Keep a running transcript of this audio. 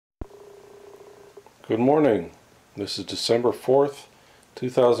Good morning. This is December 4th,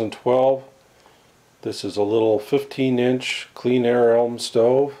 2012. This is a little 15-inch Clean Air Elm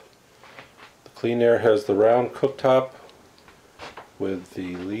stove. The Clean Air has the round cooktop with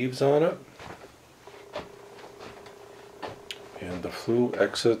the leaves on it. And the flue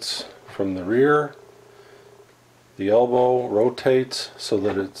exits from the rear. The elbow rotates so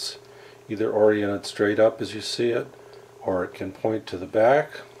that it's either oriented straight up as you see it, or it can point to the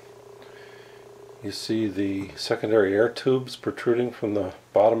back. You see the secondary air tubes protruding from the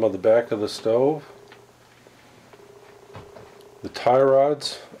bottom of the back of the stove. The tie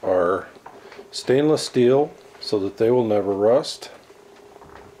rods are stainless steel so that they will never rust.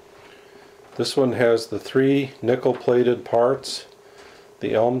 This one has the three nickel plated parts: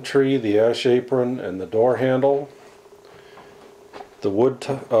 the elm tree, the ash apron, and the door handle. The wood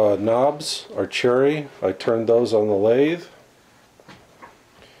knobs are cherry. I turned those on the lathe.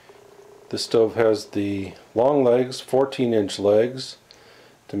 This stove has the long legs, 14-inch legs,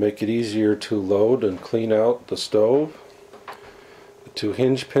 to make it easier to load and clean out the stove. The two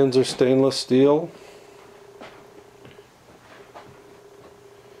hinge pins are stainless steel.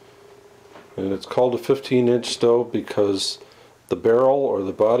 And it's called a 15-inch stove because the barrel or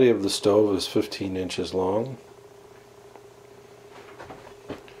the body of the stove is 15 inches long.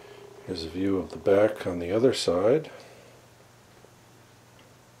 Here's a view of the back on the other side.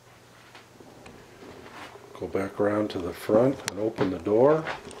 Go back around to the front and open the door.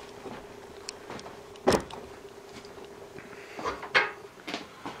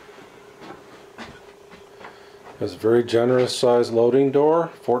 Has a very generous size loading door,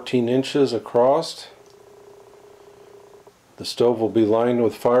 14 inches across. The stove will be lined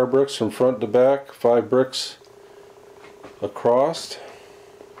with fire bricks from front to back, 5 bricks across.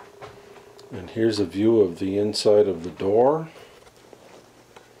 And here's a view of the inside of the door,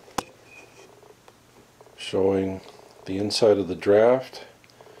 showing the inside of the draft,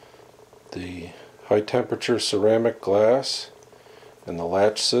 the high temperature ceramic glass, and the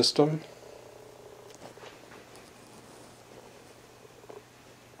latch system.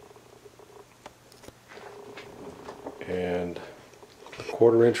 And the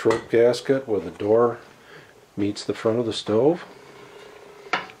 1/4-inch rope gasket where the door meets the front of the stove.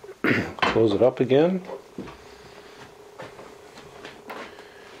 Close it up again.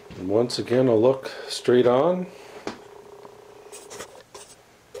 And once again, a look straight on.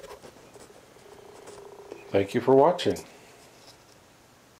 Thank you for watching.